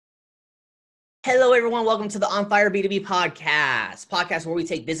Hello, everyone. Welcome to the On Fire B2B podcast where we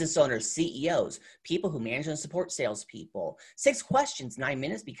take business owners, CEOs, people who manage and support salespeople. 6 questions, 9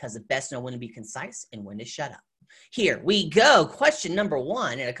 minutes, because the best know when to be concise and when to shut up. Here we go. Question number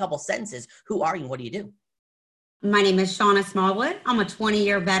 1 in a couple sentences. Who are you and what do you do? My name is Shauna Smallwood. I'm a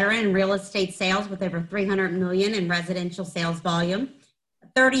 20-year veteran in real estate sales with over $300 million in residential sales volume. A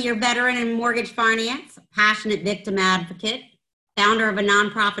 30-year veteran in mortgage finance, a passionate victim advocate, founder of a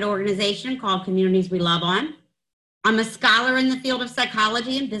nonprofit organization called Communities We Love On. I'm a scholar in the field of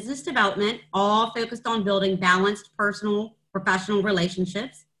psychology and business development, all focused on building balanced personal, professional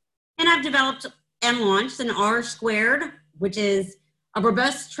relationships. And I've developed and launched an R Squared, which is a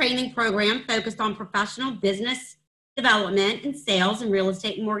robust training program focused on professional business development and sales in real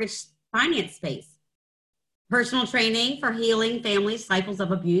estate and mortgage finance space. Personal training for healing families, cycles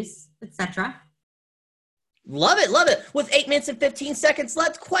of abuse, etc. Love it. Love it. With 8 minutes and 15 seconds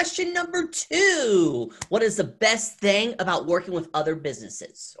left, question number 2. What is the best thing about working with other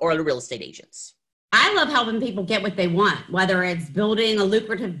businesses or other real estate agents? I love helping people get what they want, whether it's building a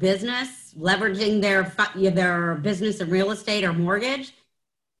lucrative business, leveraging their business in real estate or mortgage,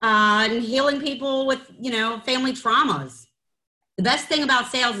 and healing people with, family traumas. The best thing about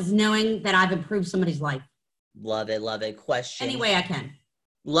sales is knowing that I've improved somebody's life. Love it. Love it. Question. Any way I can.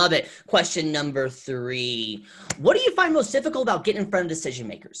 Love it. Question number 3. What do you find most difficult about getting in front of decision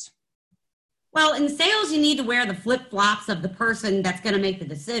makers? Well, in sales, you need to wear the flip-flops of the person that's going to make the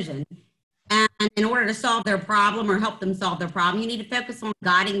decision. And in order to solve their problem or help them solve their problem, you need to focus on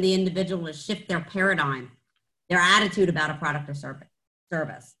guiding the individual to shift their paradigm, their attitude about a product or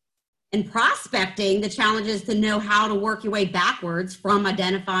service. In prospecting, the challenge is to know how to work your way backwards from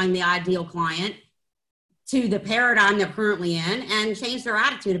identifying the ideal client to the paradigm they're currently in and change their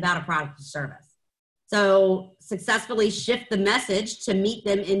attitude about a product or service. So successfully shift the message to meet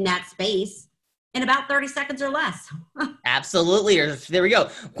them in that space in about 30 seconds or less. Absolutely. There we go.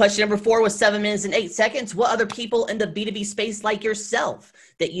 Question number 4 was 7 minutes and 8 seconds. What other people in the B2B space like yourself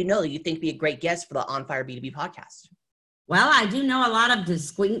that you think be a great guest for the On Fire B2B podcast? Well, I do know a lot of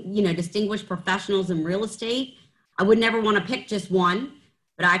distinguished professionals in real estate. I would never want to pick just one.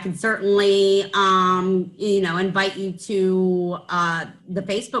 But I can certainly, invite you to the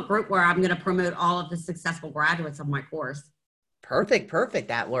Facebook group where I'm going to promote all of the successful graduates of my course. Perfect.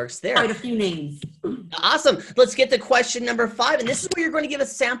 That works there. Quite a few names. Awesome. Let's get to question number 5. And this is where you're going to give a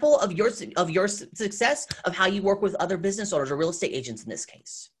sample of your success of how you work with other business owners or real estate agents in this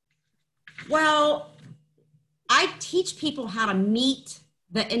case. Well, I teach people how to meet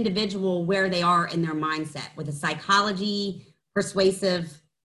the individual where they are in their mindset with a psychology, persuasive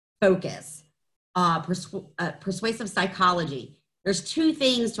focus, persuasive psychology. There's 2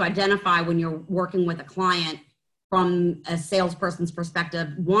 things to identify when you're working with a client from a salesperson's perspective.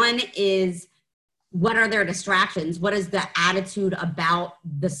 One is, what are their distractions? What is the attitude about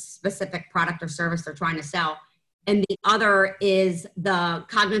the specific product or service they're trying to sell? And the other is the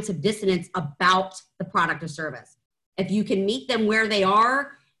cognitive dissonance about the product or service. If you can meet them where they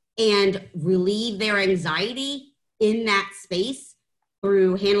are and relieve their anxiety in that space,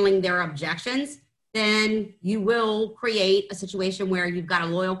 through handling their objections, then you will create a situation where you've got a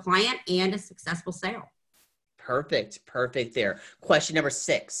loyal client and a successful sale. Perfect there. Question number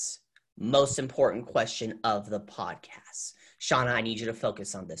 6, most important question of the podcast. Shauna, I need you to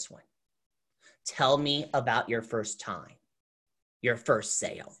focus on this one. Tell me about your first time, your first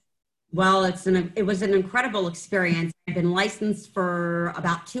sale. Well, it was an incredible experience. I've been licensed for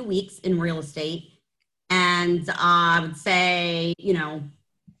about 2 weeks in real estate. And I would say, the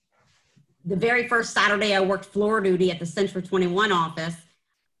very first Saturday I worked floor duty at the Century 21 office,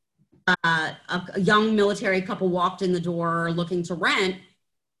 a young military couple walked in the door looking to rent.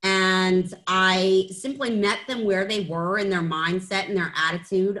 And I simply met them where they were in their mindset and their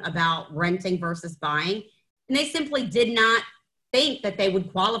attitude about renting versus buying. And they simply did not think that they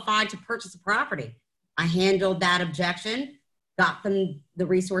would qualify to purchase a property. I handled that objection, got them the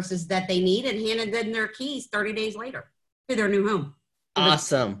resources that they need, and handed them their keys 30 days later to their new home.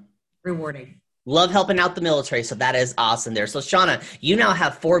 Awesome. Rewarding. Love helping out the military, so that is awesome there. So, Shauna, you now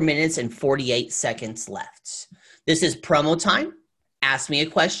have 4 minutes and 48 seconds left. This is promo time. Ask me a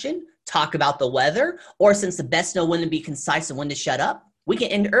question, talk about the weather, or since the best know when to be concise and when to shut up, we can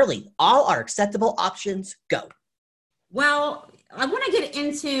end early. All are acceptable options. Go. Well, I want to get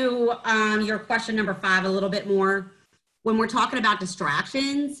into your question number 5 a little bit more. When we're talking about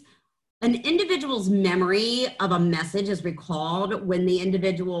distractions, an individual's memory of a message is recalled when the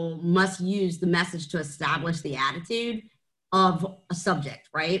individual must use the message to establish the attitude of a subject,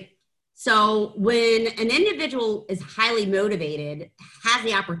 right? So when an individual is highly motivated, has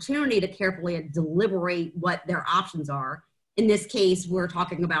the opportunity to carefully deliberate what their options are, in this case, we're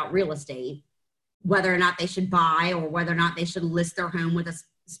talking about real estate, whether or not they should buy or whether or not they should list their home with a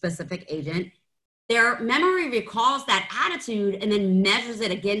specific agent, their memory recalls that attitude and then measures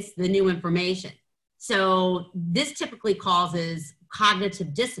it against the new information. So this typically causes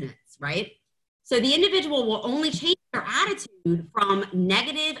cognitive dissonance, right? So the individual will only change their attitude from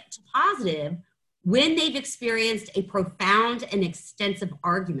negative to positive when they've experienced a profound and extensive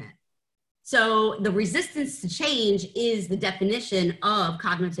argument. So the resistance to change is the definition of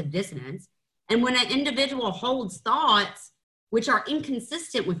cognitive dissonance. And when an individual holds thoughts which are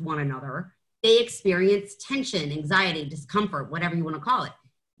inconsistent with one another, they experience tension, anxiety, discomfort, whatever you want to call it.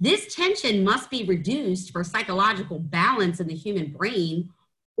 This tension must be reduced for psychological balance in the human brain,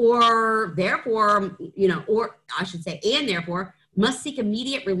 or therefore, must seek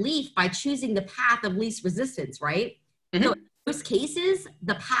immediate relief by choosing the path of least resistance, right? Mm-hmm. So in most cases,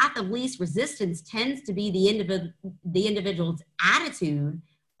 the path of least resistance tends to be the individual's attitude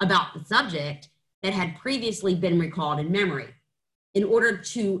about the subject that had previously been recalled in memory. In order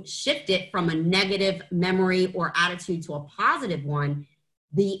to shift it from a negative memory or attitude to a positive one,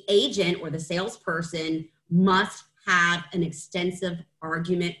 the agent or the salesperson must have an extensive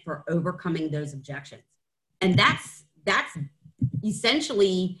argument for overcoming those objections. And that's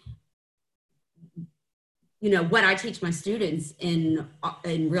essentially, what I teach my students in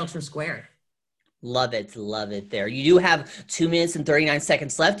Realtor Squared. Love it there. You do have 2 minutes and 39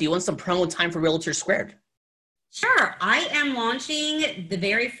 seconds left. Do you want some promo time for Realtor Squared? Sure. I am launching the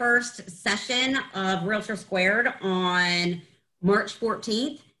very first session of Realtor Squared on March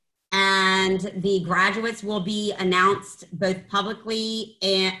 14th, and the graduates will be announced both publicly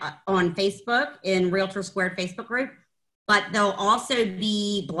and on Facebook in Realtor Squared Facebook group, but they'll also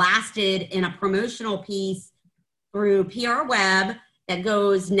be blasted in a promotional piece through PR Web that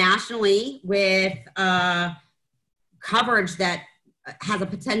goes nationally with coverage that has a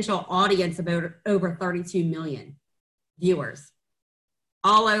potential audience of over 32 million viewers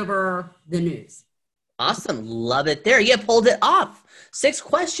all over the news. Awesome. Love it there. You pulled it off. 6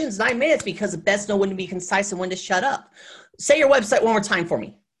 questions, 9 minutes, because the best know when to be concise and when to shut up. Say your website one more time for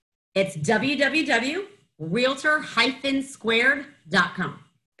me. It's www.realtor-squared.com.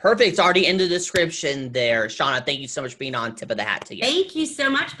 Perfect. It's already in the description there. Shauna, thank you so much for being on. Tip of the hat to you. Thank you so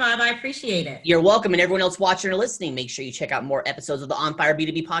much, Bob. I appreciate it. You're welcome. And everyone else watching or listening, make sure you check out more episodes of the On Fire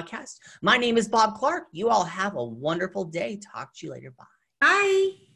B2B podcast. My name is Bob Clark. You all have a wonderful day. Talk to you later. Bye. Bye.